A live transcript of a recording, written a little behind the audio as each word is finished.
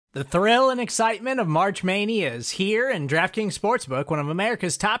The thrill and excitement of March Mania is here, and DraftKings Sportsbook, one of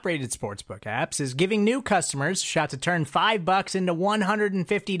America's top-rated sportsbook apps, is giving new customers a shot to turn $5 into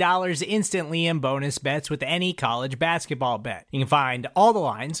 $150 instantly in bonus bets with any college basketball bet. You can find all the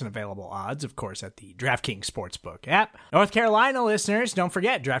lines and available odds, of course, at the DraftKings Sportsbook app. North Carolina listeners, don't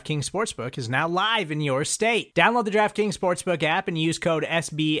forget, DraftKings Sportsbook is now live in your state. Download the DraftKings Sportsbook app and use code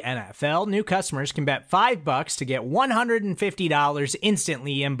SBNFL. New customers can bet $5 to get $150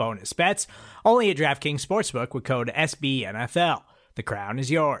 instantly in bonus bets, only at DraftKings Sportsbook with code SBNFL. The crown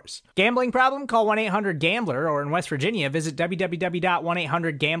is yours. Gambling problem? Call 1-800-GAMBLER, or in West Virginia, visit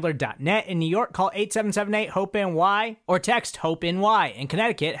www.1800gambler.net. In New York, call 8778-HOPE-NY or text HOPE-NY. In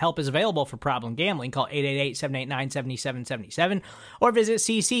Connecticut, help is available for problem gambling. Call 888-789-7777 or visit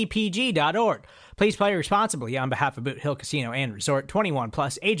ccpg.org. Please play responsibly on behalf of Boot Hill Casino and Resort. 21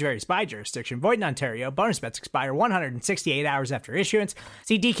 plus, age varies by jurisdiction. Void in Ontario. Bonus bets expire 168 hours after issuance.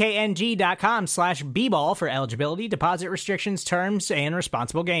 See dkng.com/bball for eligibility, deposit restrictions, terms, and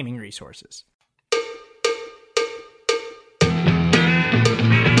responsible gaming resources.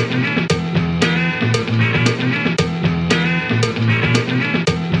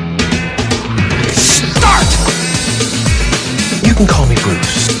 Start! You can call me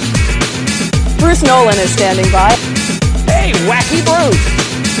Bruce. Bruce Nolan is standing by. Hey, Wacky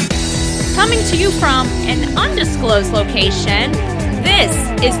Bruce! Coming to you from an undisclosed location, this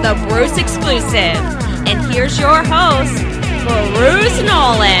is the Bruce Exclusive. And here's your host, Bruce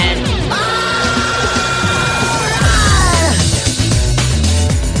Nolan.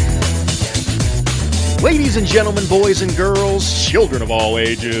 Ladies and gentlemen, boys and girls, children of all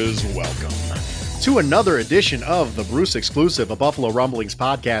ages, welcome to another edition of the Bruce Exclusive, a Buffalo Rumblings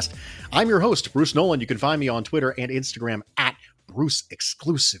podcast. I'm your host, Bruce Nolan. You can find me on Twitter and Instagram at Bruce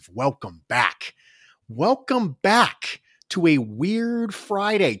Exclusive. Welcome back. Welcome back to a weird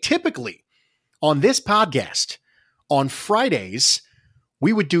Friday. Typically, on this podcast, on Fridays,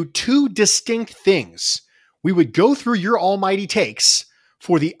 we would do two distinct things. We would go through your almighty takes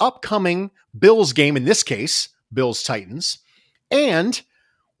for the upcoming Bills game, in this case, Bills-Titans, and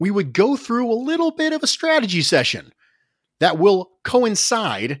we would go through a little bit of a strategy session that will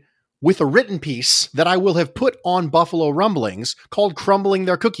coincide with a written piece that I will have put on Buffalo Rumblings called Crumbling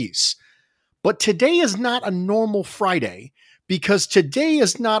Their Cookies. But today is not a normal Friday, because today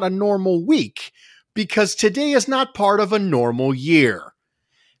is not a normal week, because today is not part of a normal year.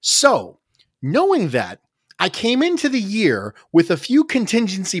 So, knowing that, I came into the year with a few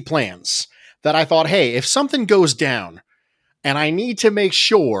contingency plans that I thought, hey, if something goes down and I need to make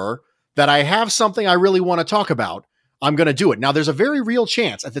sure that I have something I really want to talk about, I'm going to do it. Now, there's a very real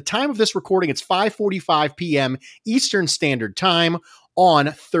chance. At the time of this recording, it's 5:45 p.m. Eastern Standard Time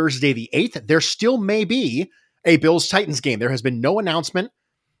on Thursday the 8th. There still may be a Bills-Titans game. There has been no announcement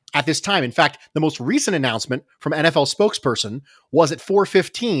at this time. In fact, the most recent announcement from NFL spokesperson was at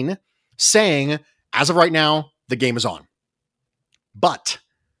 4:15 saying, as of right now, the game is on. But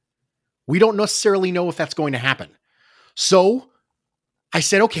we don't necessarily know if that's going to happen. So I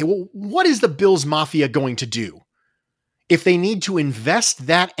said, okay, well, what is the Bills Mafia going to do if they need to invest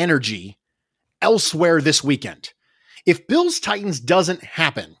that energy elsewhere this weekend? If Bills-Titans doesn't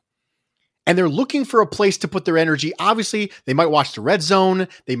happen and they're looking for a place to put their energy, obviously they might watch the Red Zone,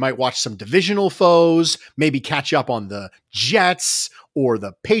 they might watch some divisional foes, maybe catch up on the Jets or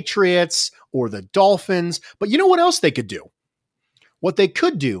the Patriots or the Dolphins. But you know what else they could do? What they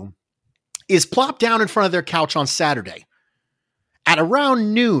could do is plop down in front of their couch on Saturday at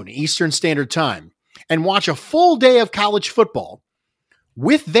around noon Eastern Standard Time and watch a full day of college football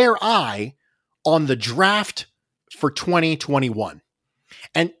with their eye on the draft for 2021.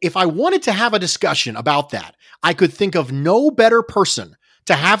 And if I wanted to have a discussion about that, I could think of no better person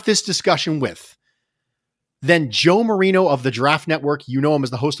to have this discussion with than Joe Marino of the Draft Network. You know him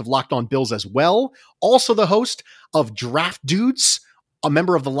as the host of Locked On Bills as well. Also the host of Draft Dudes, a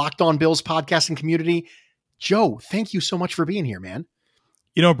member of the Locked On Bills podcasting community. Joe, thank you so much for being here, man.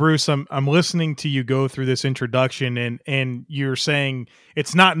 You know, Bruce, I'm listening to you go through this introduction and you're saying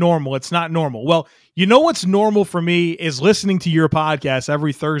it's not normal. It's not normal. Well, you know what's normal for me is listening to your podcast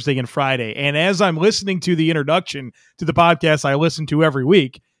every Thursday and Friday. And as I'm listening to the introduction to the podcast I listen to every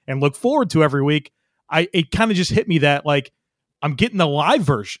week and look forward to every week, it kind of just hit me that like I'm getting the live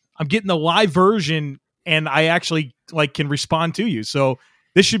version. And I actually can respond to you. So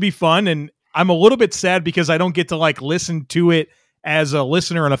this should be fun. And I'm a little bit sad because I don't get to listen to it as a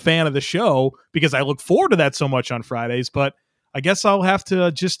listener and a fan of the show because I look forward to that so much on Fridays, but I guess I'll have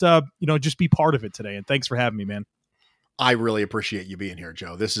to just be part of it today. And thanks for having me, man. I really appreciate you being here,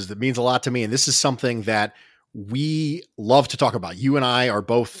 Joe. It means a lot to me. And this is something that we love to talk about. You and I are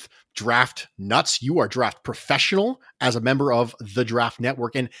both draft nuts. You are draft professional as a member of the Draft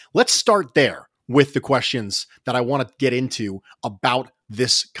Network. And let's start there with the questions that I want to get into about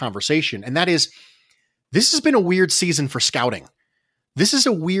this conversation. And that is, this has been a weird season for scouting. This is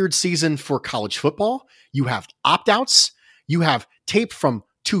a weird season for college football. You have opt-outs. You have tape from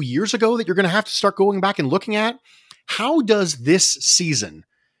 2 years ago that you're going to have to start going back and looking at. How does this season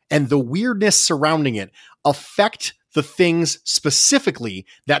and the weirdness surrounding it affect the things specifically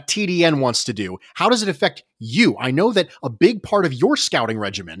that TDN wants to do? How does it affect you? I know that a big part of your scouting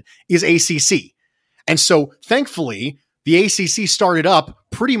regimen is ACC. And so thankfully, the ACC started up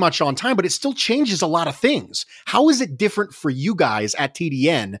pretty much on time, but it still changes a lot of things. How is it different for you guys at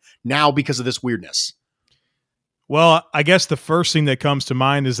TDN now because of this weirdness? Well, I guess the first thing that comes to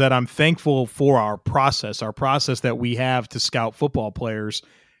mind is that I'm thankful for our process that we have to scout football players,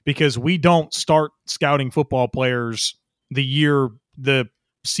 because we don't start scouting football players the year the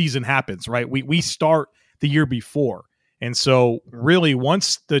season happens, right? We start the year before. And so really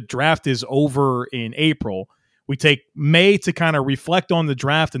once the draft is over in April, we take May to kind of reflect on the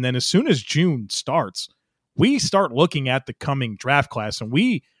draft. And then as soon as June starts, we start looking at the coming draft class, and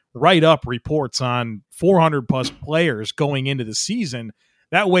we write up reports on 400 plus players going into the season.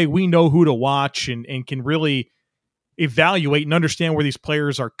 That way we know who to watch and can really evaluate and understand where these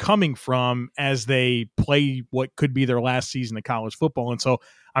players are coming from as they play what could be their last season of college football. And so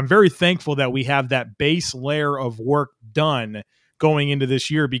I'm very thankful that we have that base layer of work done going into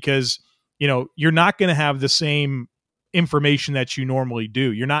this year, because, you know, you're not going to have the same information that you normally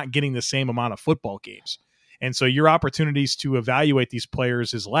do. You're not getting the same amount of football games. And so your opportunities to evaluate these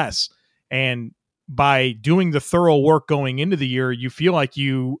players is less. And by doing the thorough work going into the year, you feel like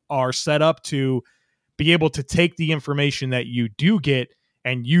you are set up to be able to take the information that you do get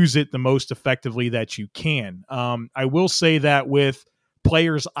and use it the most effectively that you can. I will say that with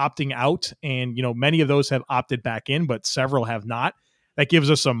players opting out, and, you know, many of those have opted back in, but several have not, that gives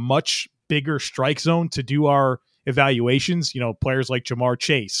us a much bigger strike zone to do our evaluations. You know, players like Jamar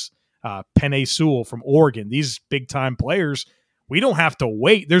Chase, Penei Sewell from Oregon, these big time players, we don't have to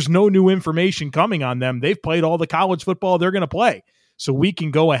wait. There's no new information coming on them. They've played all the college football they're going to play. So we can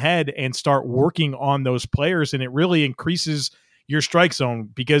go ahead and start working on those players, and it really increases your strike zone,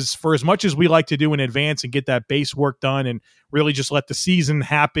 because for as much as we like to do in advance and get that base work done and really just let the season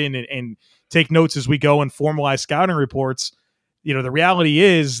happen and take notes as we go and formalize scouting reports, you know, the reality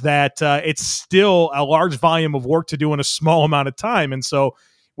is that it's still a large volume of work to do in a small amount of time. And so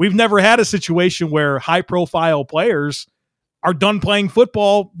we've never had a situation where high-profile players are done playing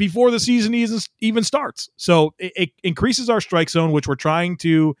football before the season even starts. So it increases our strike zone, which we're trying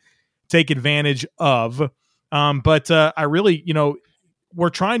to take advantage of. But I really, you know, we're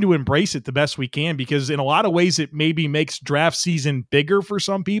trying to embrace it the best we can, because in a lot of ways it maybe makes draft season bigger for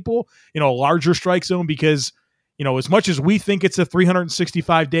some people, you know, a larger strike zone, because, you know, as much as we think it's a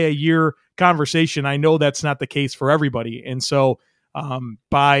 365-day-a-year conversation, I know that's not the case for everybody. And so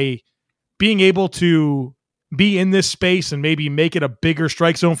by being able to be in this space and maybe make it a bigger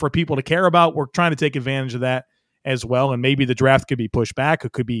strike zone for people to care about, we're trying to take advantage of that as well. And maybe the draft could be pushed back.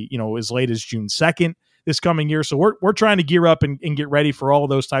 It could be, you know, as late as June 2nd this coming year. So we're trying to gear up and get ready for all of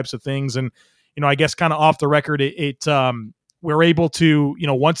those types of things. And, you know, I guess kind of off the record, we're able to, you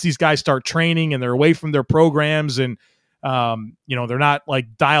know, once these guys start training and they're away from their programs and, you know, they're not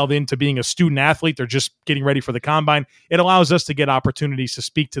like dialed into being a student athlete, they're just getting ready for the combine. It allows us to get opportunities to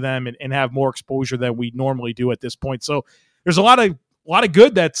speak to them and have more exposure than we normally do at this point. So there's a lot of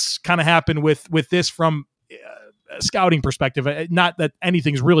good that's kind of happened with this from a scouting perspective. Not that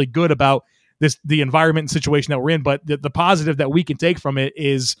anything's really good about the environment and situation that we're in, but the positive that we can take from it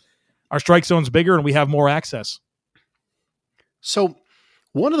is our strike zone's bigger and we have more access. So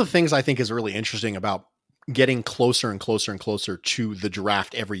one of the things I think is really interesting about getting closer and closer and closer to the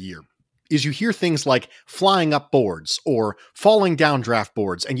draft every year is you hear things like flying up boards or falling down draft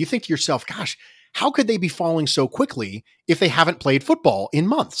boards. And you think to yourself, gosh, how could they be falling so quickly if they haven't played football in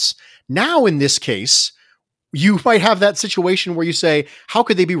months? Now, in this case, you might have that situation where you say, how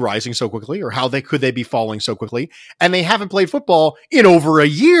could they be rising so quickly, or could they be falling so quickly? And they haven't played football in over a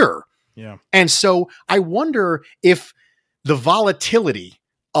year. Yeah. And so I wonder if the volatility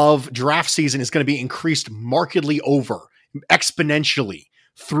of draft season is going to be increased markedly exponentially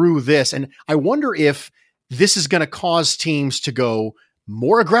through this. And I wonder if this is going to cause teams to go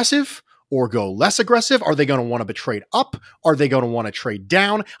more aggressive or go less aggressive. Are they going to want to trade up? Are they going to want to trade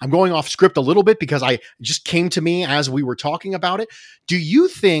down? I'm going off script a little bit because I just came to me as we were talking about it. Do you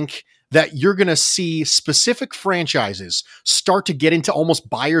think that you're going to see specific franchises start to get into almost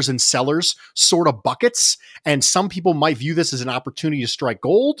buyers and sellers sort of buckets. And some people might view this as an opportunity to strike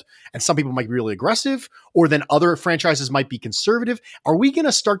gold, and some people might be really aggressive, or then other franchises might be conservative. Are we going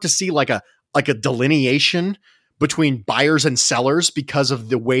to start to see like a delineation between buyers and sellers because of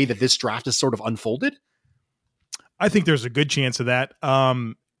the way that this draft is sort of unfolded? I think there's a good chance of that.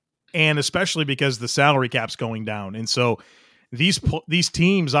 And especially because the salary cap's going down. And so these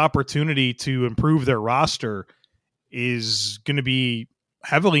teams' opportunity to improve their roster is going to be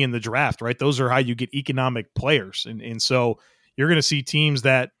heavily in the draft, right? Those are how you get economic players. And so you're going to see teams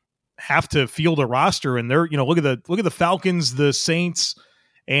that have to field a roster, and they're, look at the Falcons, the Saints,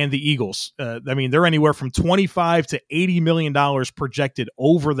 and the Eagles. I mean, they're anywhere from $25 to $80 million projected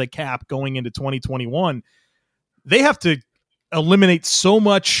over the cap going into 2021. They have to eliminate so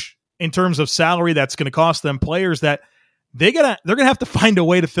much in terms of salary that's going to cost them players that they're going to have to find a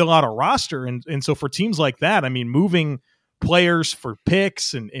way to fill out a roster. And so for teams like that, I mean, moving players for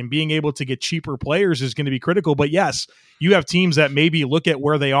picks and being able to get cheaper players is going to be critical. But yes, you have teams that maybe look at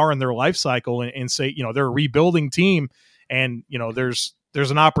where they are in their life cycle and say, they're a rebuilding team, and,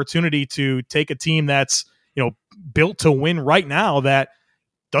 there's an opportunity to take a team that's, built to win right now, that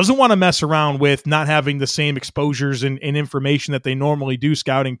doesn't want to mess around with not having the same exposures and information that they normally do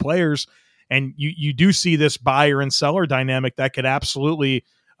scouting players. And you do see this buyer and seller dynamic that could absolutely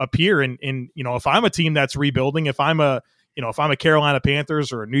appear. And if I'm a team that's rebuilding, if I'm a Carolina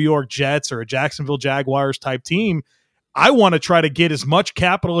Panthers or a New York Jets or a Jacksonville Jaguars type team, I want to try to get as much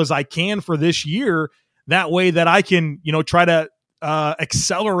capital as I can for this year. That way that I can, try to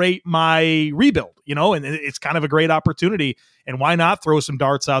accelerate my rebuild, and it's kind of a great opportunity. And why not throw some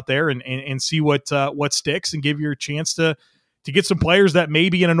darts out there and see what sticks, and give you a chance to get some players that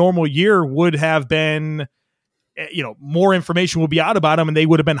maybe in a normal year would have been, more information will be out about them and they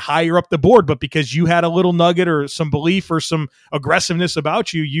would have been higher up the board. But because you had a little nugget or some belief or some aggressiveness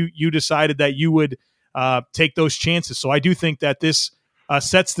about you decided that you would take those chances. So I do think that this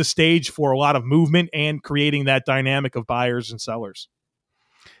sets the stage for a lot of movement and creating that dynamic of buyers and sellers.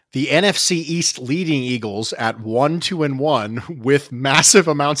 The NFC East leading Eagles at 1-2-1 with massive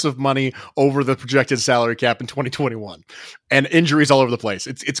amounts of money over the projected salary cap in 2021, and injuries all over the place.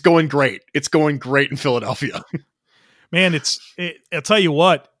 It's going great. It's going great in Philadelphia. Man, I'll tell you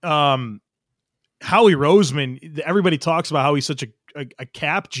what, Howie Roseman, everybody talks about how he's such a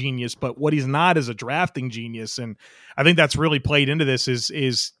cap genius, but what he's not is a drafting genius. And I think that's really played into this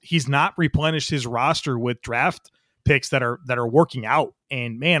is he's not replenished his roster with draft picks that are working out.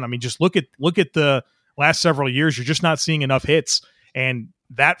 And man, I mean, just look at the last several years. You're just not seeing enough hits, and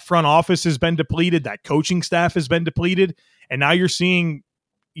that front office has been depleted. That coaching staff has been depleted. And now you're seeing,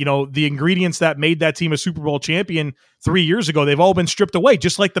 the ingredients that made that team a Super Bowl champion 3 years ago, they've all been stripped away,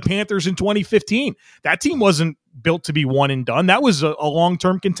 just like the Panthers in 2015. That team wasn't built to be one and done. That was a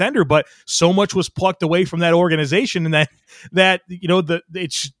long-term contender, but so much was plucked away from that organization, and that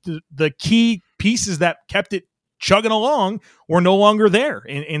the key pieces that kept it chugging along were no longer there.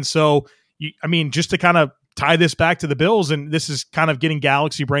 And so, just to kind of tie this back to the Bills, and this is kind of getting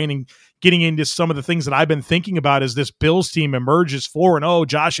galaxy brain and getting into some of the things that I've been thinking about as this Bills team emerges 4-0.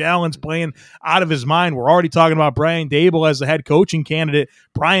 Josh Allen's playing out of his mind. We're already talking about Brian Daboll as the head coaching candidate.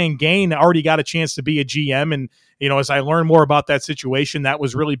 Brian Gaine already got a chance to be a GM. And, as I learn more about that situation, that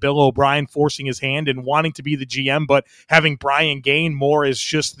was really Bill O'Brien forcing his hand and wanting to be the GM, but having Brian Gaine more as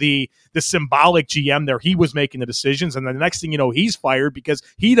just the symbolic GM there. He was making the decisions. And the next thing you know, he's fired because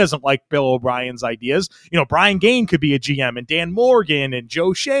he doesn't like Bill O'Brien's ideas. Brian Gaine could be a GM, and Dan Morgan and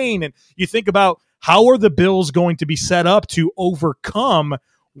Joe Shane. And you think about, how are the Bills going to be set up to overcome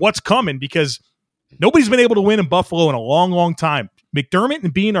what's coming? Because nobody's been able to win in Buffalo in a long, long time. McDermott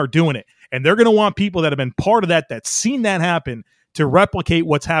and Beane are doing it. And they're going to want people that have been part of that's seen that happen, to replicate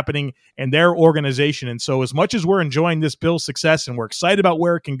what's happening in their organization. And so as much as we're enjoying this Bills success and we're excited about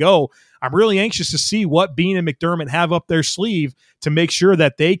where it can go, I'm really anxious to see what Beane and McDermott have up their sleeve to make sure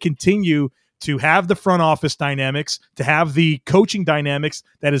that they continue to have the front office dynamics, to have the coaching dynamics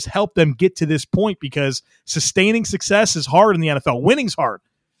that has helped them get to this point, because sustaining success is hard in the NFL. Winning's hard.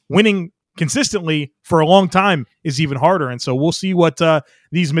 Winning consistently for a long time is even harder. And so we'll see what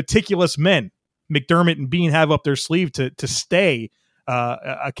these meticulous men, McDermott and Beane, have up their sleeve to stay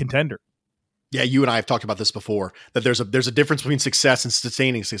a contender. Yeah, you and I have talked about this before, that there's a difference between success and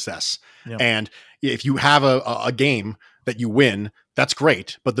sustaining success. Yeah. And if you have a game that you win, that's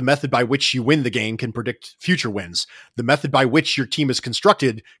great. But the method by which you win the game can predict future wins. The method by which your team is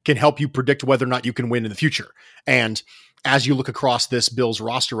constructed can help you predict whether or not you can win in the future. And as you look across this Bills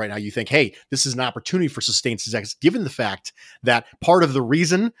roster right now, you think, hey, this is an opportunity for sustained success, given the fact that part of the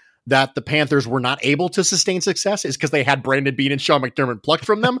reason that the Panthers were not able to sustain success is because they had Brandon Beane and Sean McDermott plucked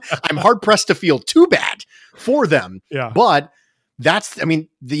from them. I'm hard pressed to feel too bad for them. Yeah. But the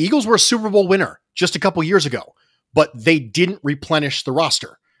Eagles were a Super Bowl winner just a couple years ago, but they didn't replenish the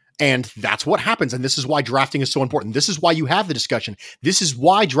roster. And that's what happens. And this is why drafting is so important. This is why you have the discussion. This is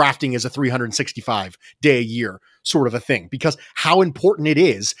why drafting is a 365-day a year sort of a thing, because how important it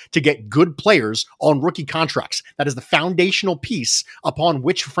is to get good players on rookie contracts. That is the foundational piece upon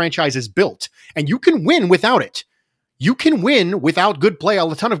which a franchise is built. And you can win without it. You can win without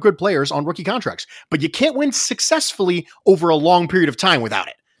a ton of good players on rookie contracts, but you can't win successfully over a long period of time without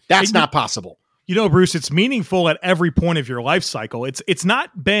it. That's not possible. You know, Bruce, it's meaningful at every point of your life cycle. It's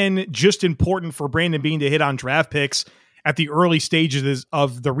not been just important for Brandon Beane to hit on draft picks at the early stages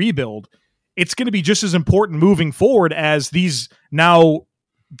of the rebuild. It's going to be just as important moving forward as these now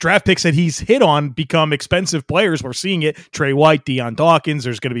draft picks that he's hit on become expensive players. We're seeing it. Trey White, Deion Dawkins,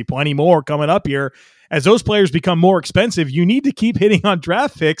 there's going to be plenty more coming up here. As those players become more expensive, you need to keep hitting on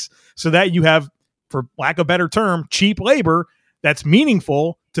draft picks so that you have, for lack of a better term, cheap labor that's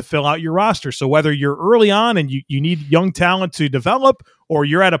meaningful to fill out your roster. So whether you're early on and you need young talent to develop, or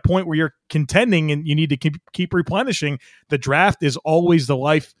you're at a point where you're contending and you need to keep replenishing, the draft is always the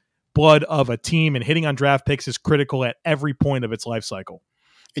lifeblood of a team, and hitting on draft picks is critical at every point of its life cycle.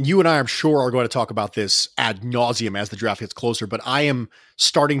 And you and I, I'm sure, are going to talk about this ad nauseum as the draft gets closer, but I am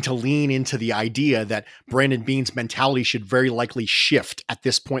starting to lean into the idea that Brandon Beane's mentality should very likely shift at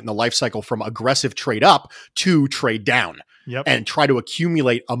this point in the life cycle from aggressive trade up to trade down. Yep. And try to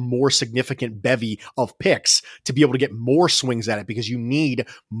accumulate a more significant bevy of picks to be able to get more swings at it, because you need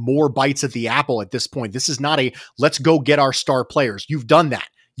more bites at the apple at this point. This is not a let's go get our star players. You've done that.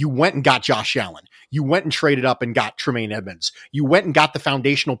 You went and got Josh Allen. You went and traded up and got Tremaine Edmonds. You went and got the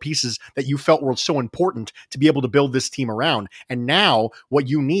foundational pieces that you felt were so important to be able to build this team around. And now what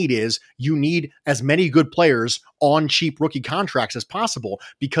you need is as many good players on cheap rookie contracts as possible,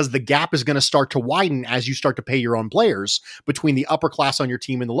 because the gap is going to start to widen as you start to pay your own players between the upper class on your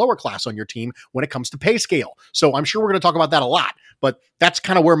team and the lower class on your team when it comes to pay scale. So I'm sure we're going to talk about that a lot, but that's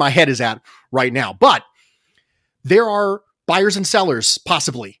kind of where my head is at right now. But there are buyers and sellers,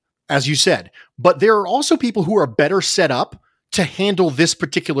 possibly, as you said, but there are also people who are better set up to handle this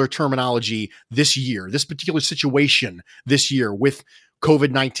particular terminology this year, this particular situation this year with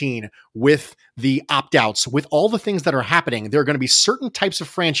COVID-19, with the opt-outs, with all the things that are happening. There are going to be certain types of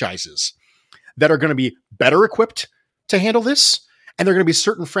franchises that are going to be better equipped to handle this, and there are going to be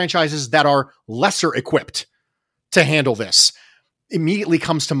certain franchises that are lesser equipped to handle this. Immediately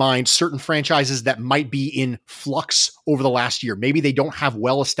comes to mind certain franchises that might be in flux over the last year. Maybe they don't have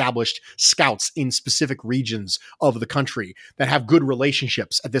well-established scouts in specific regions of the country that have good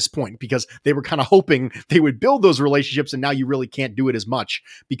relationships at this point, because they were kind of hoping they would build those relationships, and now you really can't do it as much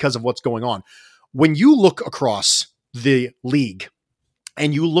because of what's going on. When you look across the league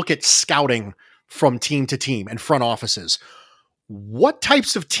and you look at scouting from team to team and front offices, what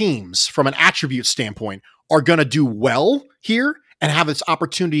types of teams from an attribute standpoint are going to do well here and have this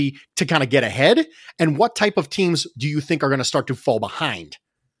opportunity to kind of get ahead? And what type of teams do you think are going to start to fall behind?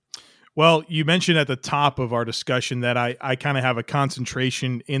 Well, you mentioned at the top of our discussion that I kind of have a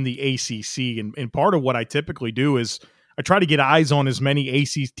concentration in the ACC. And part of what I typically do is I try to get eyes on as many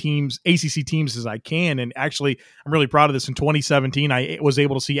ACC teams as I can. And actually, I'm really proud of this. In 2017, I was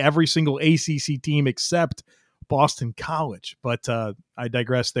able to see every single ACC team except Boston College. But I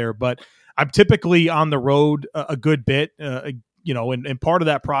digress there. But I'm typically on the road a good bit, and part of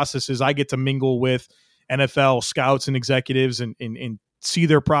that process is I get to mingle with NFL scouts and executives and see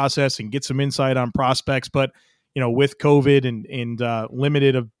their process and get some insight on prospects. But, with COVID and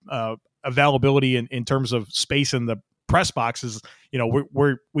limited availability in terms of space in the press boxes,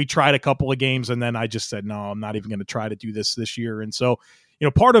 we tried a couple of games, and then I just said, no, I'm not even going to try to do this year. And so,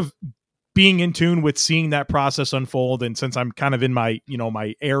 part of being in tune with seeing that process unfold, and since I'm kind of in my,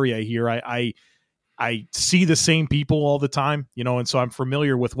 my area here, I see the same people all the time, and so I'm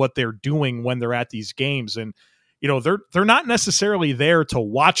familiar with what they're doing when they're at these games. And, they're not necessarily there to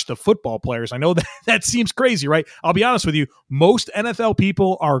watch the football players. I know that seems crazy, right? I'll be honest with you. Most NFL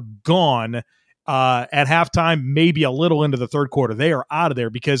people are gone at halftime, maybe a little into the third quarter. They are out of there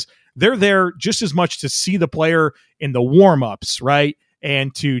because they're there just as much to see the player in the warm-ups, right?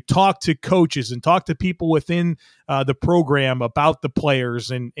 And to talk to coaches and talk to people within the program about the players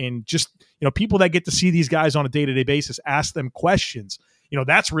and just, people that get to see these guys on a day-to-day basis, ask them questions.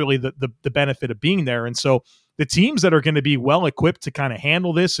 That's really the benefit of being there. And so the teams that are going to be well equipped to kind of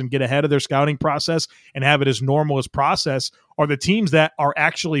handle this and get ahead of their scouting process and have it as normal as process are the teams that are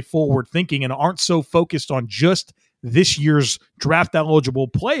actually forward thinking and aren't so focused on just this year's draft eligible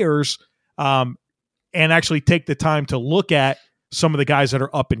players and actually take the time to look at some of the guys that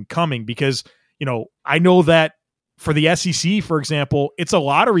are up and coming, because, I know that for the SEC, for example, it's a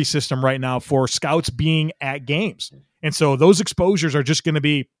lottery system right now for scouts being at games. And so those exposures are just going to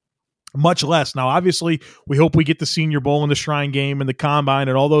be much less. Now, obviously, we hope we get the Senior Bowl and the Shrine Game and the Combine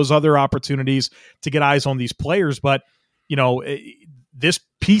and all those other opportunities to get eyes on these players. But, this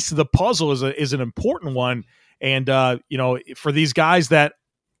piece of the puzzle is an important one. And, for these guys that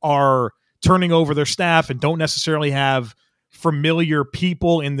are turning over their staff and don't necessarily have familiar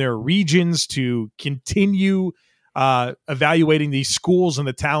people in their regions to continue evaluating these schools and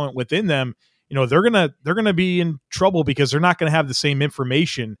the talent within them, they're gonna be in trouble, because they're not going to have the same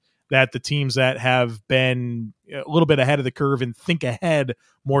information that the teams that have been a little bit ahead of the curve and think ahead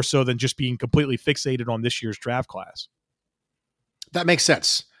more so than just being completely fixated on this year's draft class. That makes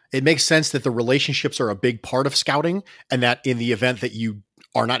sense. It makes sense that the relationships are a big part of scouting, and that in the event that you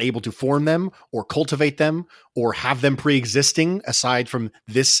are not able to form them or cultivate them or have them pre-existing aside from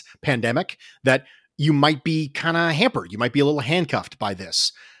this pandemic, that you might be kind of hampered. You might be a little handcuffed by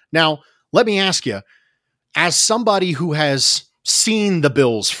this. Now, let me ask you, as somebody who has seen the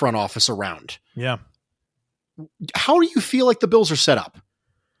Bills front office around, yeah, how do you feel like the Bills are set up?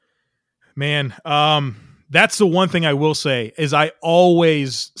 Man, that's the one thing I will say is I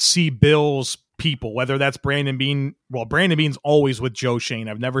always see Bills people, whether that's Brandon Beane. Well, Brandon Beane's always with Joe Schoen.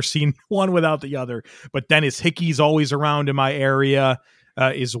 I've never seen one without the other, but Dennis Hickey's always around in my area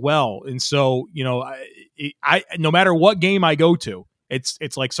as well. And so, I no matter what game I go to,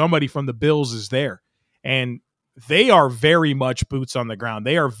 it's like somebody from the Bills is there, and they are very much boots on the ground.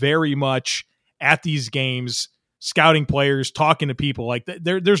 They are very much at these games, scouting players, talking to people. Like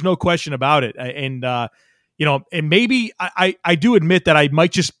there's no question about it. And, and maybe I do admit that I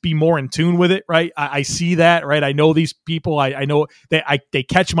might just be more in tune with it, right? I see that, right? I know these people. I know they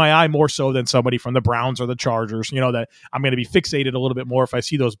catch my eye more so than somebody from the Browns or the Chargers, that I'm going to be fixated a little bit more if I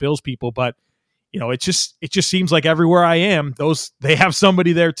see those Bills people. But, it just seems like everywhere I am, they have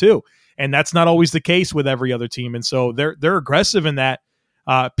somebody there too. And that's not always the case with every other team. And so they're aggressive in that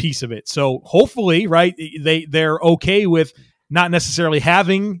piece of it. So hopefully, right, they're okay with not necessarily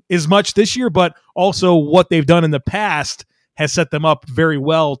having as much this year, but also what they've done in the past has set them up very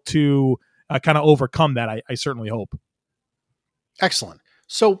well to kind of overcome that. I certainly hope. Excellent.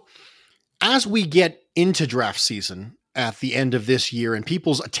 So as we get into draft season at the end of this year and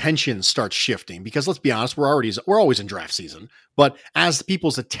people's attention starts shifting, because let's be honest, we're always in draft season, but as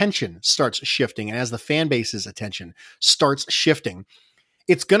people's attention starts shifting and as the fan base's attention starts shifting,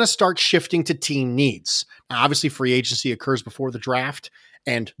 it's going to start shifting to team needs. Now, obviously free agency occurs before the draft,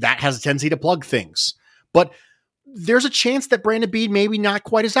 and that has a tendency to plug things, but there's a chance that Brandon Beane maybe not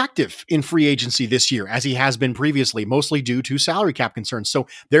quite as active in free agency this year as he has been previously, mostly due to salary cap concerns. So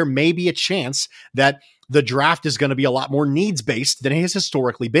there may be a chance that the draft is going to be a lot more needs-based than it has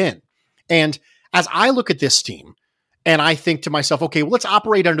historically been. And as I look at this team and I think to myself, okay, well, let's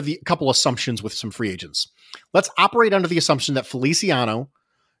operate under the couple assumptions with some free agents. Let's operate under the assumption that Feliciano,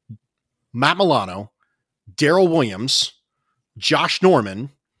 Matt Milano, Darrell Williams, Josh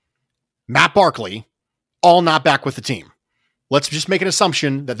Norman, Matt Barkley, all not back with the team. Let's just make an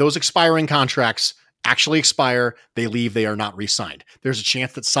assumption that those expiring contracts actually expire. They leave. They are not re-signed. There's a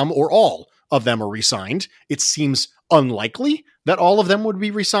chance that some or all of them are re-signed. It seems unlikely that all of them would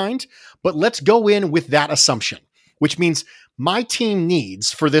be re-signed, but let's go in with that assumption, which means my team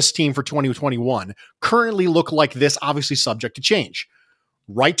needs for this team for 2021 currently look like this, obviously subject to change.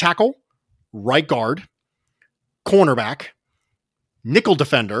 Right tackle, right guard, cornerback, nickel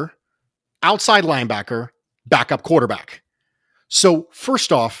defender, outside linebacker, backup quarterback. So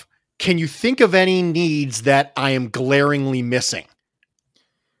first off, can you think of any needs that I am glaringly missing?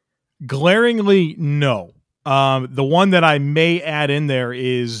 Glaringly, no. The one that I may add in there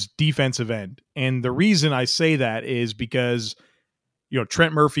is defensive end. And the reason I say that is because,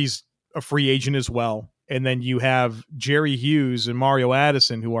 Trent Murphy's a free agent as well. And then you have Jerry Hughes and Mario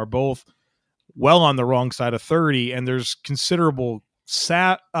Addison, who are both well on the wrong side of 30. And there's considerable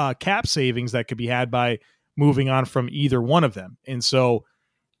cap savings that could be had by moving on from either one of them. And so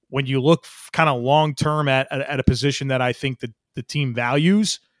when you look kind of long-term at a position that I think that the team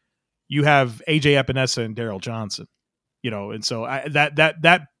values, you have AJ Epinesa and Daryl Johnson, and so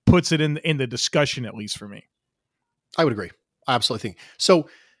that puts it in the discussion, at least for me. I would agree. I absolutely think so.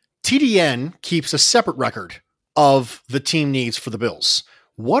 TDN keeps a separate record of the team needs for the Bills.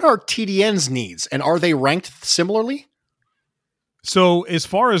 What are TDN's needs, and are they ranked similarly? So as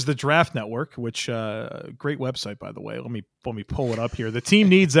far as the Draft Network, which great website, by the way, let me pull it up here. The team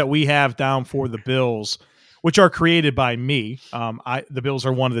needs that we have down for the Bills, which are created by me. The Bills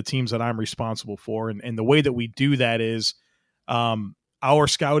are one of the teams that I'm responsible for. And the way that we do that is our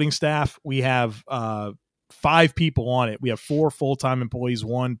scouting staff, we have 5 people on it. We have 4 full-time employees,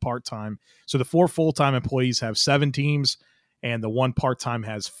 1 part-time. So the 4 full-time employees have 7 teams, and the 1 part-time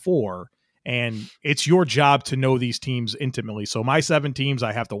has 4. And it's your job to know these teams intimately. So my 7 teams,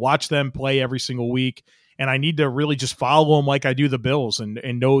 I have to watch them play every single week, and I need to really just follow them like I do the Bills and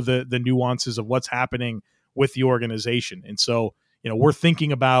know the nuances of what's happening with the organization. And so, we're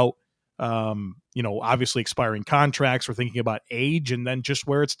thinking about, obviously expiring contracts. We're thinking about age and then just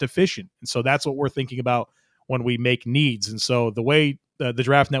where it's deficient. And so that's what we're thinking about when we make needs. And so the way the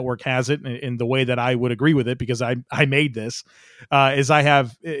Draft Network has it, and the way that I would agree with it, because I made this, is I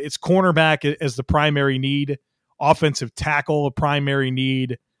have it's cornerback as the primary need, offensive tackle a primary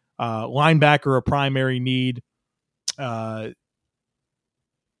need, linebacker a primary need, I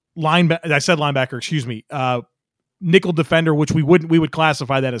said linebacker, excuse me, nickel defender, which we would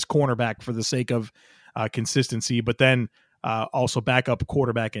classify that as cornerback for the sake of consistency, but then also backup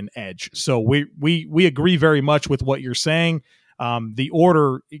quarterback and edge. So we agree very much with what you're saying. The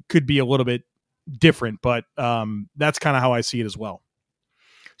order could be a little bit different, but that's kind of how I see it as well.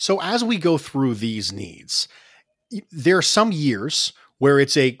 So as we go through these needs, there are some years where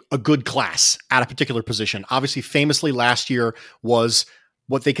it's a good class at a particular position. Obviously, famously last year was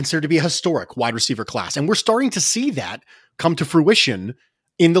what they consider to be a historic wide receiver class. And we're starting to see that come to fruition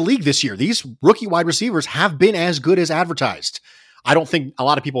in the league this year. These rookie wide receivers have been as good as advertised. I don't think a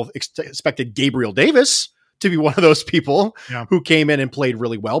lot of people expected Gabriel Davis to be one of those people who came in and played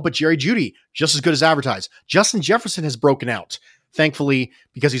really well, but Jerry Jeudy, just as good as advertised. Justin Jefferson has broken out, thankfully,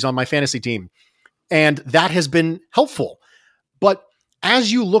 because he's on my fantasy team. And that has been helpful. But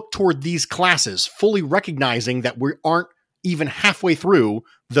as you look toward these classes, fully recognizing that we aren't even halfway through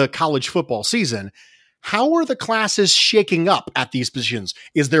the college football season, how are the classes shaking up at these positions?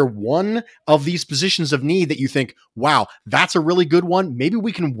 Is there one of these positions of need that you think, wow, that's a really good one? Maybe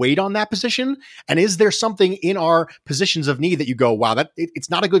we can wait on that position. And is there something in our positions of need that you go, wow,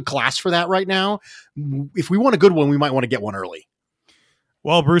 it's not a good class for that right now? If we want a good one, we might want to get one early.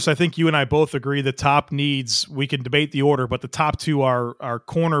 Well, Bruce, I think you and I both agree the top needs, we can debate the order, but the top 2 are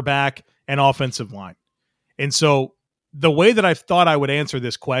cornerback and offensive line. And so the way that I thought I would answer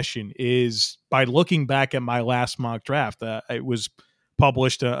this question is by looking back at my last mock draft. It was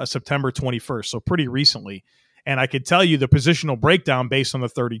published September 21st, so pretty recently. And I could tell you the positional breakdown based on the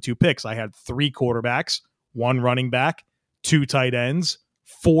 32 picks. I had 3 quarterbacks, 1 running back, 2 tight ends,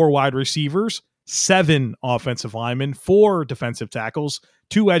 4 wide receivers, 7 offensive linemen, 4 defensive tackles,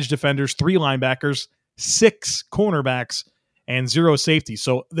 2 edge defenders, 3 linebackers, 6 cornerbacks, and 0 safety.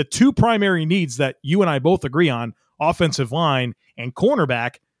 So the 2 primary needs that you and I both agree on, offensive line and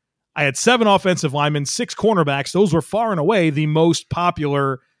cornerback, I had 7 offensive linemen, 6 cornerbacks. Those were far and away the most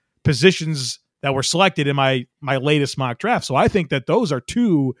popular positions that were selected in my latest mock draft. So I think that those are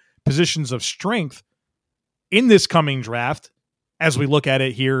 2 positions of strength in this coming draft as we look at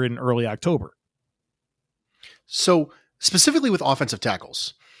it here in early October. So specifically with offensive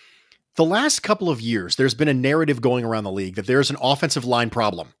tackles, the last couple of years, there's been a narrative going around the league that there's an offensive line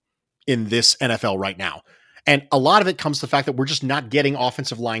problem in this NFL right now. And a lot of it comes to the fact that we're just not getting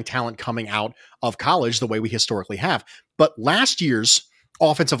offensive line talent coming out of college the way we historically have. But last year's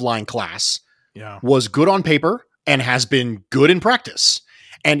offensive line class was good on paper and has been good in practice.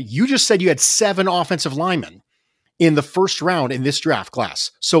 And you just said you had 7 offensive linemen in the first round in this draft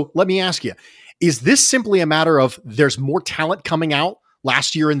class. So let me ask you, is this simply a matter of there's more talent coming out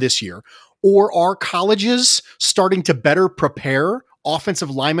last year and this year, or are colleges starting to better prepare offensive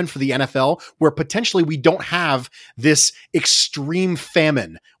linemen for the NFL, where potentially we don't have this extreme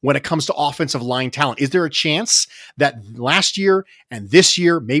famine when it comes to offensive line talent? Is there a chance that last year and this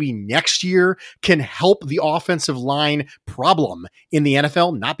year, maybe next year, can help the offensive line problem in the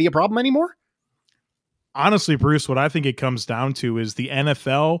NFL not be a problem anymore? Honestly, Bruce, what I think it comes down to is the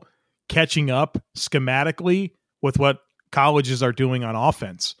NFL catching up schematically with what colleges are doing on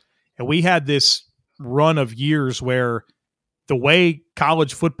offense. And we had this run of years where the way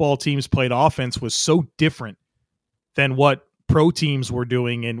college football teams played offense was so different than what pro teams were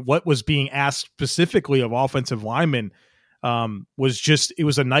doing, and what was being asked specifically of offensive linemen was just, it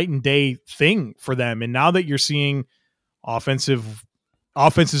was a night and day thing for them. And now that you're seeing offenses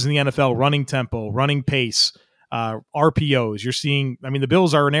in the NFL running tempo, running pace, RPOs, you're seeing, I mean, the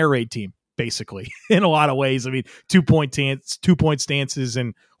Bills are an air raid team, basically, in a lot of ways. I mean, 2-point stances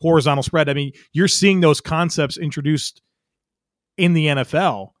and horizontal spread. I mean, you're seeing those concepts introduced in the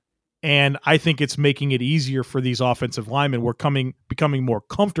NFL, and I think it's making it easier for these offensive linemen. We're becoming more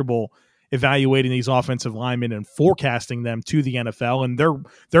comfortable evaluating these offensive linemen and forecasting them to the NFL, and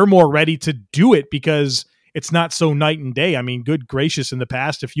they're more ready to do it because it's not so night and day. I mean, good gracious, in the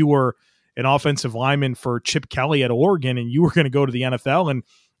past, if you were an offensive lineman for Chip Kelly at Oregon and you were going to go to the NFL and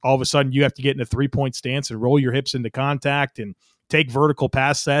all of a sudden you have to get in a 3-point stance and roll your hips into contact and take vertical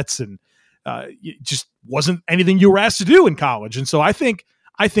pass sets, and it just wasn't anything you were asked to do in college. And so I think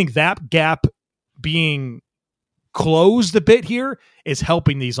that gap being closed a bit here is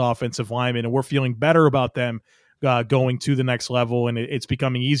helping these offensive linemen, and we're feeling better about them going to the next level, and it's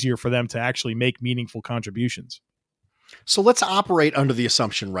becoming easier for them to actually make meaningful contributions. So let's operate under the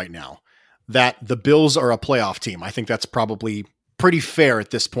assumption right now that the Bills are a playoff team. I think that's probably pretty fair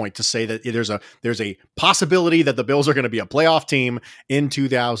at this point to say that there's a possibility that the Bills are going to be a playoff team in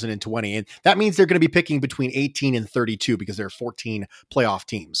 2020. And that means they're going to be picking between 18 and 32 because there are 14 playoff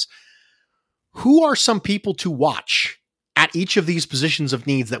teams. Who are some people to watch at each of these positions of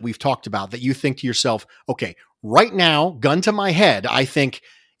needs that we've talked about that you think to yourself, okay, right now, gun to my head, I think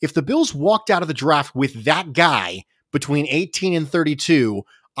if the Bills walked out of the draft with that guy between 18 and 32,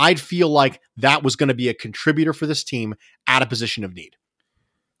 I'd feel like that was going to be a contributor for this team at a position of need.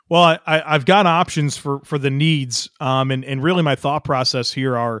 Well, I've got options for the needs. And really my thought process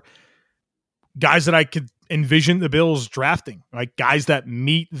here are guys that I could envision the Bills drafting, like guys that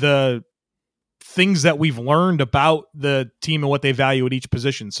meet the things that we've learned about the team and what they value at each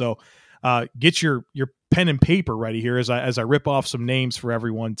position. So get your pen and paper ready here as I rip off some names for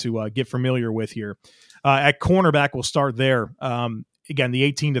everyone to get familiar with here. At cornerback, we'll start there. Again, the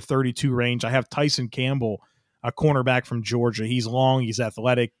 18 to 32 range. I have Tyson Campbell, a cornerback from Georgia. He's long, he's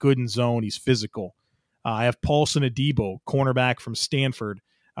athletic, good in zone, he's physical. I have Paulson Adebo, cornerback from Stanford.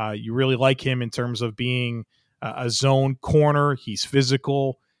 You really like him in terms of being a zone corner. He's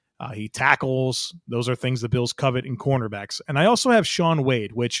physical. He tackles. Those are things the Bills covet in cornerbacks. And I also have Shaun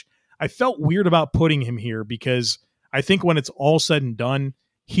Wade, which I felt weird about putting him here because I think when it's all said and done,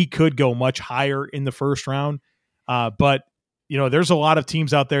 he could go much higher in the first round. But there's a lot of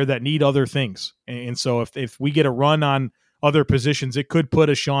teams out there that need other things. And so if we get a run on other positions, it could put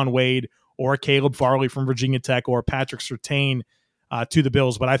a Shaun Wade or a Caleb Farley from Virginia Tech or Patrick Surtain to the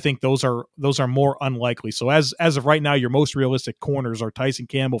Bills. But I think those are more unlikely. So as of right now, your most realistic corners are Tyson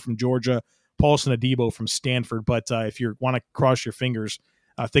Campbell from Georgia, Paulson Adebo from Stanford. But if you want to cross your fingers,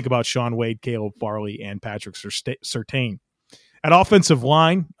 think about Shaun Wade, Caleb Farley, and Patrick Surtain. At offensive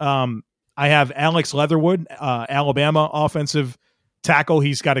line, I have Alex Leatherwood, Alabama offensive tackle.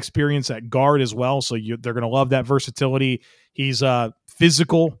 He's got experience at guard as well, so they're going to love that versatility. He's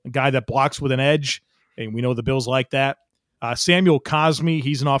physical, a guy that blocks with an edge, and we know the Bills like that. Samuel Cosmi,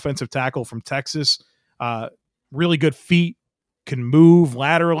 he's an offensive tackle from Texas. Really good feet, can move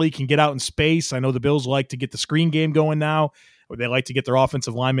laterally, can get out in space. I know the Bills like to get the screen game going now, or they like to get their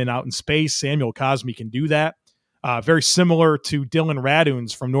offensive linemen out in space. Samuel Cosmi can do that. Very similar to Dylan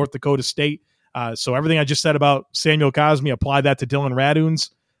Raduns from North Dakota State. So everything I just said about Samuel Cosmi, apply that to Dylan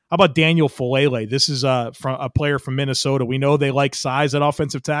Raduns. How about Daniel Falele? This is from a player from Minnesota. We know they like size at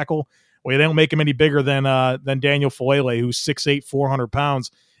offensive tackle. Well, they don't make him any bigger than Daniel Falele, who's 6'8", 400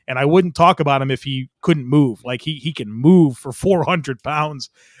 pounds. And I wouldn't talk about him if he couldn't move. Like he can move for 400 pounds.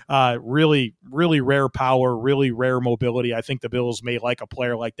 Really, really rare power, really rare mobility. I think the Bills may like a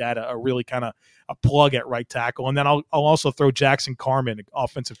player like that, a really kind of a plug at right tackle. And then I'll also throw Jackson Carman,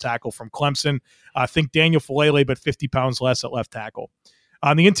 offensive tackle from Clemson. I think Daniel Falele, but 50 pounds less at left tackle.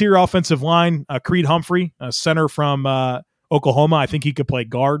 On the interior offensive line, Creed Humphrey, a center from Oklahoma. I think he could play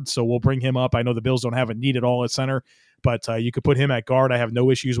guard, so we'll bring him up. I know the Bills don't have a need at all at center, but you could put him at guard. I have no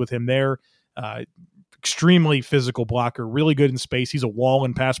issues with him there. Extremely physical blocker, really good in space. He's a wall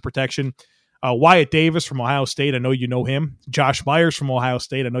in pass protection. Wyatt Davis from Ohio State, I know you know him. Josh Myers from Ohio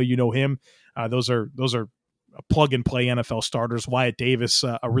State, I know you know him. Those are plug-and-play NFL starters. Wyatt Davis,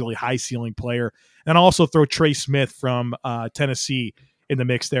 a really high-ceiling player. And I'll also throw Trey Smith from Tennessee in the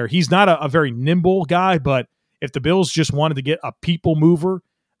mix there. He's not a very nimble guy, but if the Bills just wanted to get a people mover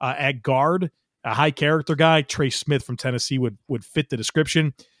at guard, a high-character guy, Trey Smith from Tennessee would fit the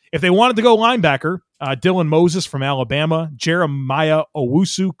description. If they wanted to go linebacker, Dylan Moses from Alabama, Jeremiah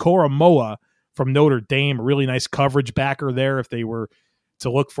Owusu-Koramoah from Notre Dame, a really nice coverage backer there if they were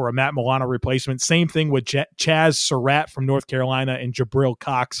to look for a Matt Milano replacement. Same thing with Chaz Surratt from North Carolina and Jabril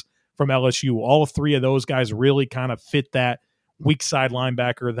Cox from LSU. All three of those guys really kind of fit that weak side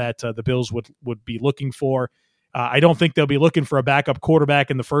linebacker that the Bills would be looking for. I don't think they'll be looking for a backup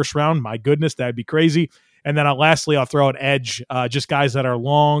quarterback in the first round. My goodness, that'd be crazy. And then lastly, I'll throw out edge, just guys that are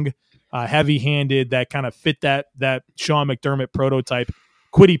long, heavy-handed, that kind of fit that Sean McDermott prototype.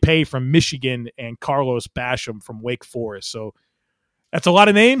 Kwity Paye from Michigan and Carlos Basham from Wake Forest. So That's a lot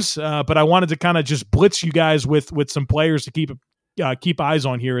of names, but I wanted to kind of just blitz you guys with some players to keep eyes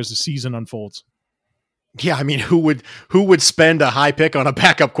on here as the season unfolds. Yeah, I mean, who would spend a high pick on a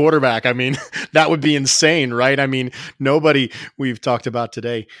backup quarterback? I mean, that would be insane, right? I mean, nobody we've talked about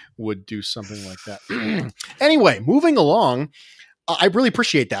today would do something like that. Anyway, moving along, I really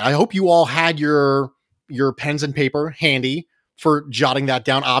appreciate that. I hope you all had your pens and paper handy for jotting that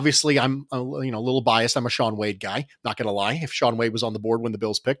down. Obviously, I'm a little biased. I'm a Shaun Wade guy. Not going to lie. If Shaun Wade was on the board when the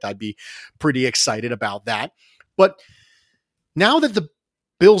Bills picked, I'd be pretty excited about that. But now that the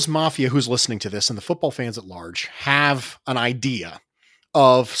Bills Mafia who's listening to this and the football fans at large have an idea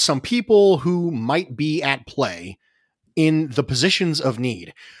of some people who might be at play in the positions of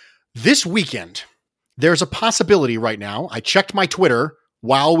need, this weekend, there's a possibility right now. I checked my Twitter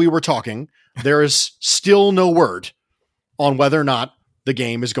while we were talking. There is still no word on whether or not the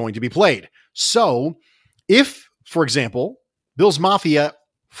game is going to be played. So if, for example, Bills Mafia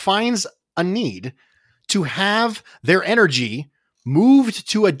finds a need to have their energy moved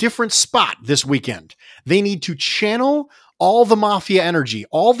to a different spot this weekend, they need to channel all the Mafia energy,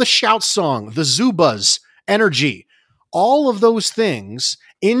 all the shout song, the Zubaz energy, all of those things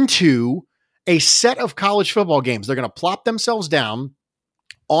into a set of college football games. They're going to plop themselves down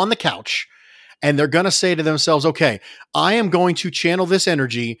on the couch and they're going to say to themselves, okay, I am going to channel this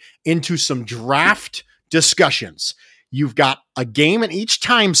energy into some draft discussions. You've got a game in each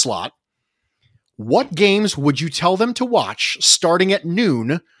time slot. What games would you tell them to watch starting at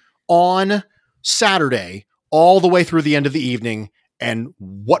noon on Saturday all the way through the end of the evening? And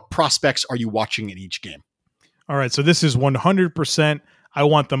what prospects are you watching in each game? All right, so this is 100%. I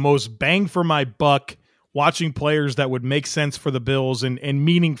want the most bang for my buck watching players that would make sense for the Bills and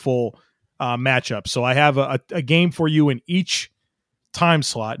meaningful matchups. So I have a game for you in each time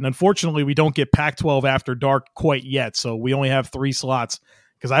slot. And unfortunately, we don't get Pac-12 After Dark quite yet. So we only have 3 slots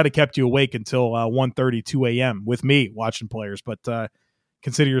because I'd have kept you awake until 1:30, 2 a.m. with me watching players. But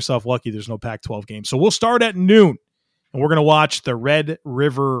consider yourself lucky there's no Pac-12 game. So we'll start at noon, and we're going to watch the Red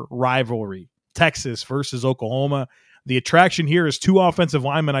River rivalry, Texas versus Oklahoma. The attraction here is 2 offensive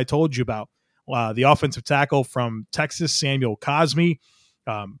linemen I told you about. The offensive tackle from Texas, Samuel Cosme.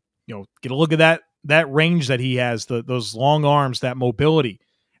 Get a look at that range that he has, those long arms, that mobility.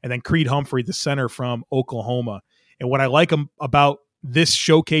 And then Creed Humphrey, the center from Oklahoma. And what I like about this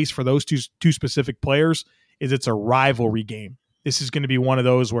showcase for those two specific players is it's a rivalry game. This is going to be one of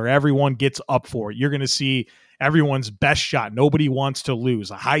those where everyone gets up for it. You're going to see everyone's best shot. Nobody wants to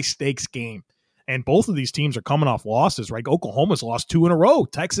lose. A high-stakes game. And both of these teams are coming off losses, right? Oklahoma's lost 2 in a row.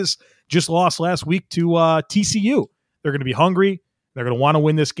 Texas just lost last week to TCU. They're going to be hungry. They're going to want to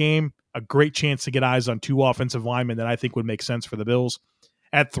win this game. A great chance to get eyes on 2 offensive linemen that I think would make sense for the Bills.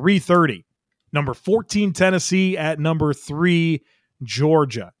 At 3:30, number 14, Tennessee at number 3,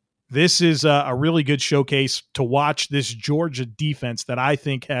 Georgia. This is a really good showcase to watch this Georgia defense that I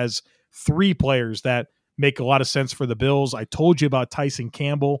think has 3 players that make a lot of sense for the Bills. I told you about Tyson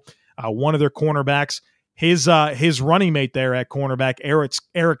Campbell, one of their cornerbacks. His running mate there at cornerback,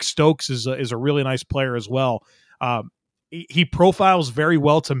 Eric Stokes, is a really nice player as well. He profiles very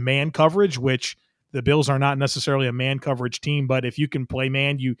well to man coverage, which the Bills are not necessarily a man coverage team, but if you can play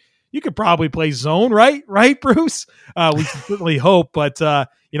man, you could probably play zone, right, Bruce? We certainly hope, but I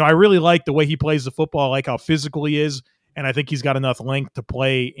really like the way he plays the football. I like how physical he is, and I think he's got enough length to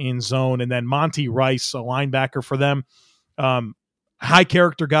play in zone. And then Monty Rice, a linebacker for them, high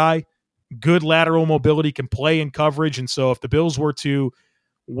character guy, good lateral mobility, can play in coverage. And so if the Bills were to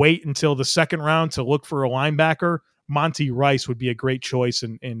wait until the second round to look for a linebacker, Monty Rice would be a great choice,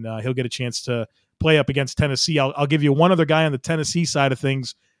 and he'll get a chance to play up against Tennessee. I'll give you one other guy on the Tennessee side of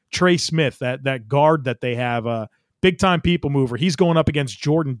things, Trey Smith, that guard that they have, a big-time people mover. He's going up against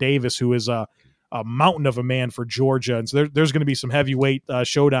Jordan Davis, who is a mountain of a man for Georgia. And so there's going to be some heavyweight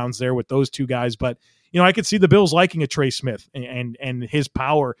showdowns there with those 2 guys. But, I could see the Bills liking a Trey Smith and his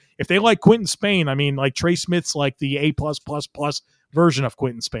power. If they like Quentin Spain, I mean, like Trey Smith's like the A++ version of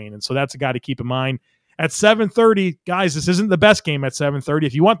Quentin Spain. And so that's a guy to keep in mind. At 7:30, guys, this isn't the best game at 7:30.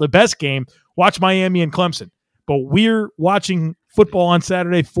 If you want the best game, watch Miami and Clemson. But we're watching football on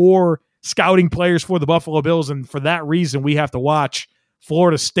Saturday for scouting players for the Buffalo Bills, and for that reason, we have to watch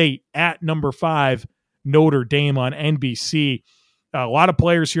Florida State at number 5, Notre Dame on NBC. A lot of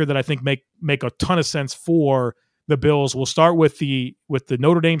players here that I think make a ton of sense for the Bills. We'll start with the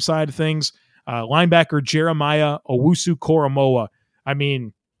Notre Dame side of things. Linebacker Jeremiah Owusu-Koramoah. I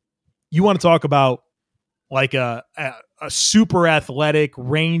mean, you want to talk about like a super athletic,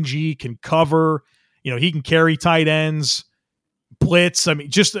 rangy, can cover. He can carry tight ends, blitz. I mean,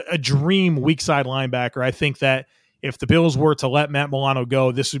 just a dream weak side linebacker. I think that if the Bills were to let Matt Milano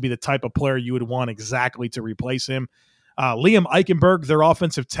go, this would be the type of player you would want exactly to replace him. Liam Eichenberg, their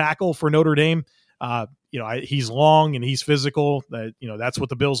offensive tackle for Notre Dame, he's long and he's physical. That's what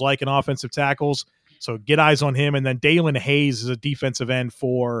the Bills like in offensive tackles. So get eyes on him. And then Dalen Hayes is a defensive end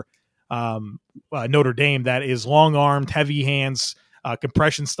for Notre Dame that is long-armed, heavy hands,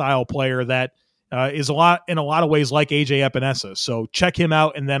 compression-style player that is in a lot of ways like A.J. Epinesa. So check him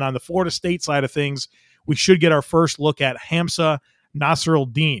out. And then on the Florida State side of things, we should get our first look at Hamza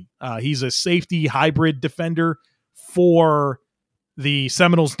Nasir-Eldin. He's a safety hybrid defender for the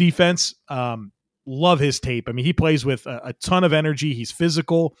Seminoles defense. Love his tape. I mean, he plays with a ton of energy. He's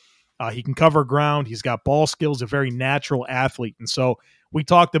physical. He can cover ground. He's got ball skills, a very natural athlete. And so we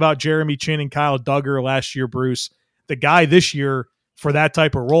talked about Jeremy Chin and Kyle Duggar last year, Bruce. The guy this year for that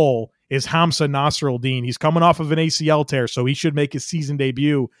type of role is Hamza Nasir-Eldin. He's coming off of an ACL tear, so he should make his season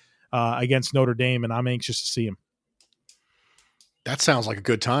debut against Notre Dame, and I'm anxious to see him. That sounds like a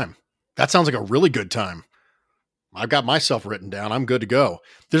good time. That sounds like a really good time. I've got myself written down. I'm good to go.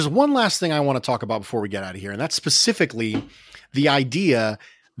 There's one last thing I want to talk about before we get out of here, and that's specifically the idea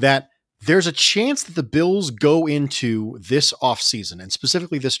that there's a chance that the Bills go into this offseason, and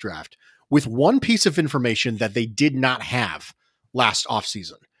specifically this draft, with one piece of information that they did not have last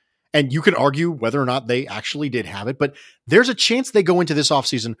offseason. And you could argue whether or not they actually did have it, but there's a chance they go into this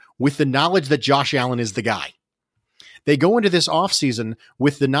offseason with the knowledge that Josh Allen is the guy. They go into this offseason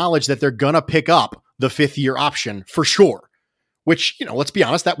with the knowledge that they're going to pick up the 5th-year option for sure, which, let's be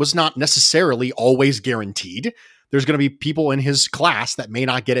honest, that was not necessarily always guaranteed. There's going to be people in his class that may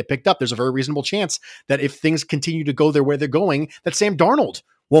not get it picked up. There's a very reasonable chance that if things continue to go the way they're going, that Sam Darnold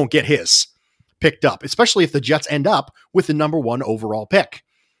won't get his picked up, especially if the Jets end up with the number 1 overall pick.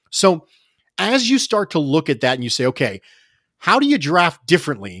 So as you start to look at that and you say, okay, how do you draft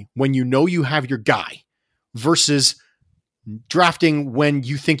differently when you know you have your guy versus drafting when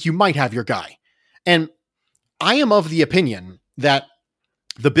you think you might have your guy? And I am of the opinion that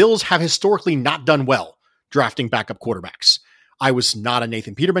the Bills have historically not done well drafting backup quarterbacks. I was not a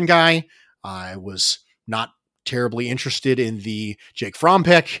Nathan Peterman guy. I was not terribly interested in the Jake Fromm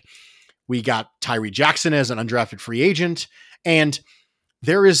pick. We got Tyree Jackson as an undrafted free agent. And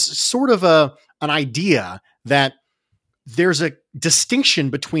there is sort of an idea that there's a distinction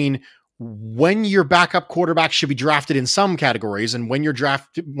between when your backup quarterback should be drafted in some categories and when your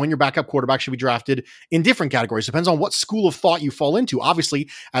backup quarterback should be drafted in different categories. Depends on what school of thought you fall into. Obviously,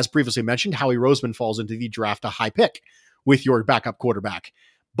 as previously mentioned, Howie Roseman falls into the draft a high pick with your backup quarterback.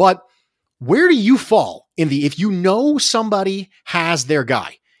 But where do you fall if you know somebody has their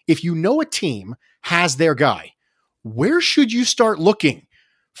guy, if you know a team has their guy, where should you start looking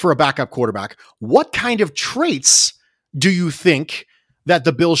for a backup quarterback? What kind of traits do you think that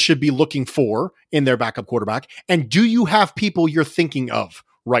the Bills should be looking for in their backup quarterback? And do you have people you're thinking of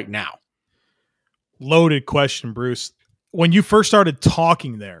right now? Loaded question, Bruce. When you first started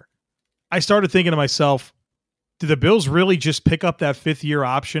talking there, I started thinking to myself, do the Bills really just pick up that 5th-year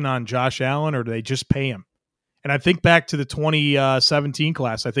option on Josh Allen, or do they just pay him? And I think back to the 2017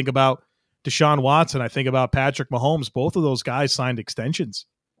 class. I think about Deshaun Watson. I think about Patrick Mahomes. Both of those guys signed extensions.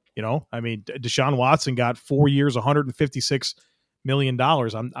 Deshaun Watson got 4 years, $156 million.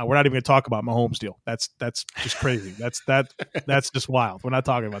 We're not even going to talk about Mahomes' deal. That's just crazy. That's just wild. We're not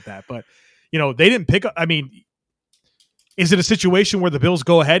talking about that. But they didn't pick up. Is it a situation where the Bills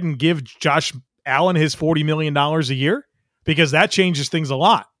go ahead and give Josh Allen his $40 million a year? Because that changes things a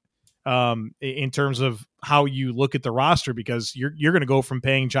lot in terms of how you look at the roster, because you're going to go from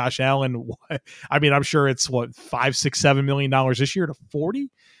paying Josh Allen. I'm sure it's $5, $6, $7 million this year to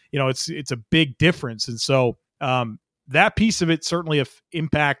 40. It's a big difference. And so that piece of it certainly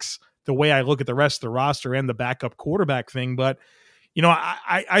impacts the way I look at the rest of the roster and the backup quarterback thing. But,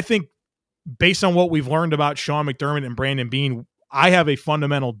 I think based on what we've learned about Sean McDermott and Brandon Beane, I have a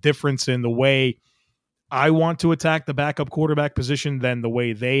fundamental difference in the way I want to attack the backup quarterback position than the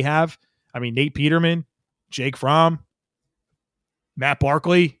way they have. Nate Peterman, Jake Fromm, Matt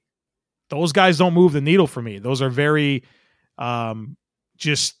Barkley, those guys don't move the needle for me. Those are very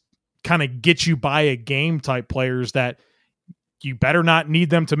just kind of get you by a game type players that you better not need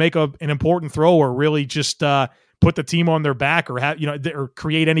them to make an important throw or really just put the team on their back or or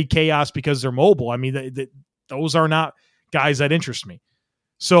create any chaos because they're mobile. Those are not guys that interest me.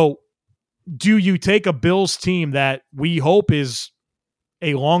 So do you take a Bills team that we hope is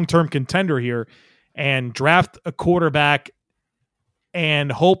a long-term contender here and draft a quarterback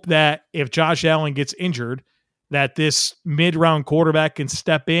and hope that if Josh Allen gets injured, that this mid-round quarterback can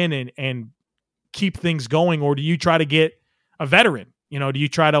step in and keep things going? Or do you try to get a veteran? Do you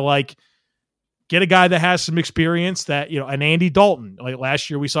try to Get a guy that has some experience that, an Andy Dalton. Like last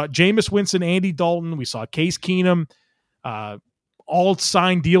year, we saw Jameis Winston, Andy Dalton. We saw Case Keenum, all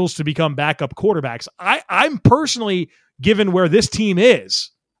signed deals to become backup quarterbacks. I'm personally, given where this team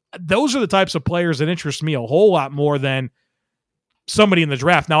is, those are the types of players that interest me a whole lot more than somebody in the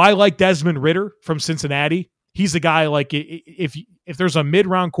draft. Now, I like Desmond Ridder from Cincinnati. He's the guy, like, if there's a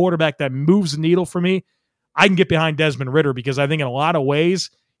mid-round quarterback that moves the needle for me, I can get behind Desmond Ridder because I think in a lot of ways,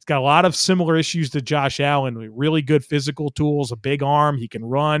 he's got a lot of similar issues to Josh Allen, really good physical tools, a big arm, he can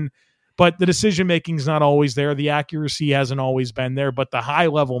run, but the decision-making is not always there. The accuracy hasn't always been there, but the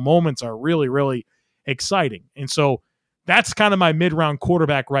high-level moments are really, really exciting. And so that's kind of my mid-round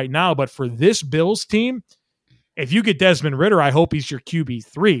quarterback right now. But for this Bills team, if you get Desmond Ridder, I hope he's your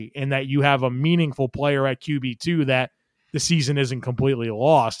QB3 and that you have a meaningful player at QB2 that the season isn't completely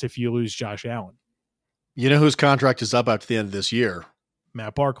lost if you lose Josh Allen. You know whose contract is up after the end of this year?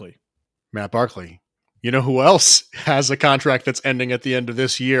 Matt Barkley. You know who else has a contract that's ending at the end of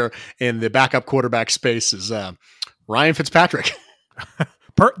this year in the backup quarterback space is Ryan Fitzpatrick.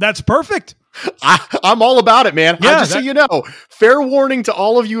 That's perfect. I'm all about it, man. Yeah, so you know, fair warning to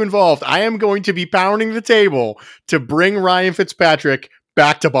all of you involved. I am going to be pounding the table to bring Ryan Fitzpatrick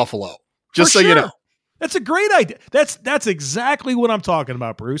back to Buffalo. Just so you know. That's a great idea. That's exactly what I'm talking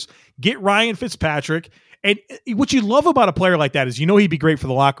about, Bruce. Get Ryan Fitzpatrick. And what you love about a player like that is, he'd be great for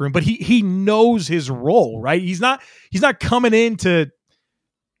the locker room, but he knows his role, right? He's not coming in to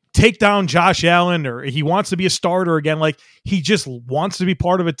take down Josh Allen or he wants to be a starter again. Like, he just wants to be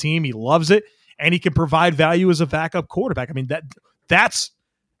part of a team. He loves it, and he can provide value as a backup quarterback. I mean, that's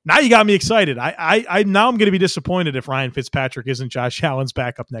now you got me excited. I'm going to be disappointed if Ryan Fitzpatrick isn't Josh Allen's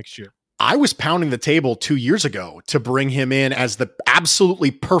backup next year. I was pounding the table 2 years ago to bring him in as the absolutely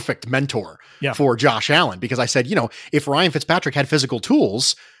perfect mentor for Josh Allen, because I said, if Ryan Fitzpatrick had physical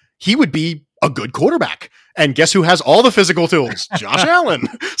tools, he would be a good quarterback. And guess who has all the physical tools? Josh Allen.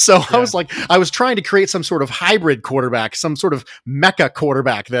 So yeah. I was trying to create some sort of hybrid quarterback, some sort of mecha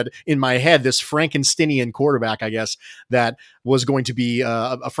quarterback that in my head, this Frankensteinian quarterback, I guess, that was going to be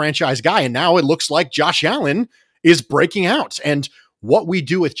a franchise guy. And now it looks like Josh Allen is breaking out. And what we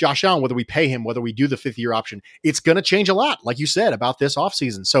do with Josh Allen, whether we pay him, whether we do the 5th-year option, it's going to change a lot, like you said, about this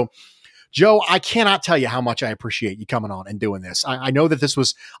offseason. So, Joe, I cannot tell you how much I appreciate you coming on and doing this. I know that this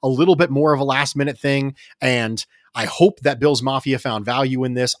was a little bit more of a last-minute thing, and I hope that Bills Mafia found value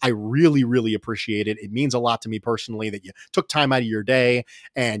in this. I really, really appreciate it. It means a lot to me personally that you took time out of your day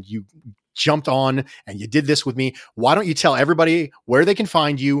and you jumped on and you did this with me. Why don't you tell everybody where they can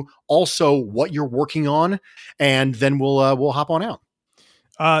find you, also what you're working on, and then we'll hop on out.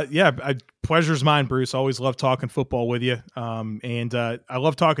 Pleasure's mine, Bruce. Always love talking football with you. And I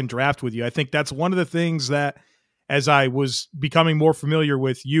love talking draft with you. I think that's one of the things that, as I was becoming more familiar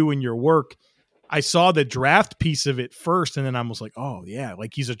with you and your work, I saw the draft piece of it first. And then I was like, oh yeah,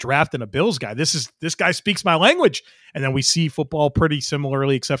 like he's a draft and a Bills guy. This guy speaks my language. And then we see football pretty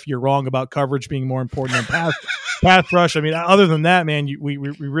similarly, except for you're wrong about coverage being more important than pass rush. I mean, other than that, man, we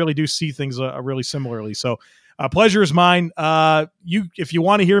really do see things really similarly. So, pleasure is mine. If you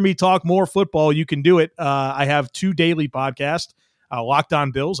want to hear me talk more football, you can do it. I have 2 daily podcasts. Locked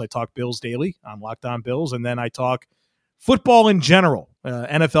On Bills. I talk Bills daily on Locked On Bills, and then I talk football in general,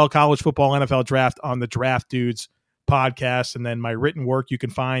 NFL, college football, NFL draft on the Draft Dudes podcast. And then my written work you can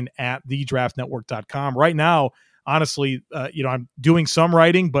find at thedraftnetwork.com. Right now, honestly, I'm doing some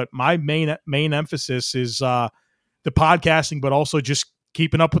writing, but my main emphasis is the podcasting, but also just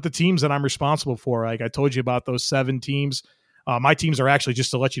keeping up with the teams that I'm responsible for. Like I told you about those 7 teams. My teams are actually,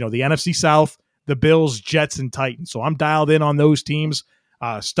 just to let you know, the NFC South, the Bills, Jets, and Titans. So I'm dialed in on those teams,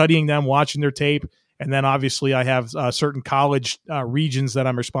 studying them, watching their tape. And then obviously I have certain college regions that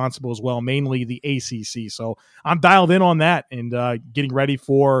I'm responsible as well, mainly the ACC. So I'm dialed in on that and getting ready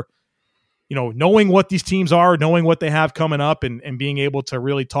for, knowing what these teams are, knowing what they have coming up, and being able to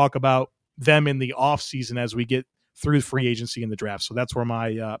really talk about them in the off season as we get through free agency and the draft. So that's where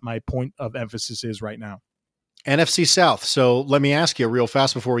my point of emphasis is right now. NFC South. So let me ask you real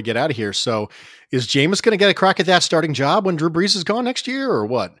fast before we get out of here. So is Jameis going to get a crack at that starting job when Drew Brees is gone next year, or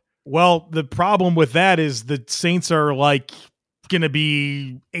what? Well, the problem with that is the Saints are like going to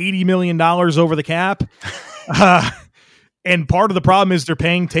be $80 million over the cap. And part of the problem is they're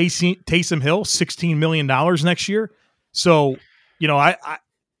paying Taysom Hill $16 million next year. So,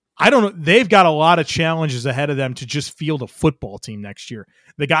 I don't know. They've got a lot of challenges ahead of them to just field a football team next year.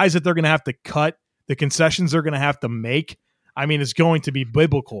 The guys that they're going to have to cut, the concessions they're going to have to make, I mean, it's going to be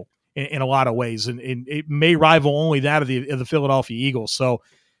biblical in a lot of ways. And it may rival only that of the Philadelphia Eagles. So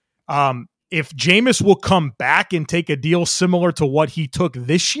if Jameis will come back and take a deal similar to what he took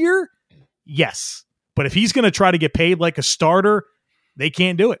this year, Yes. But if he's going to try to get paid like a starter, they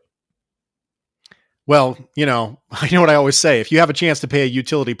can't do it. Well, I know what I always say. If you have a chance to pay a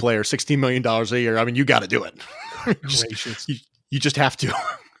utility player $16 million a year, I mean, you got to do it. You just have to.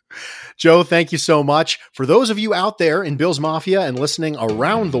 Joe, thank you so much. For those of you out there in Bills Mafia and listening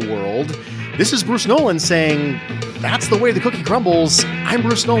around the world, this is Bruce Nolan saying, that's the way the cookie crumbles. I'm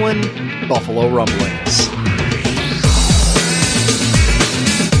Bruce Nolan, Buffalo Rumblings.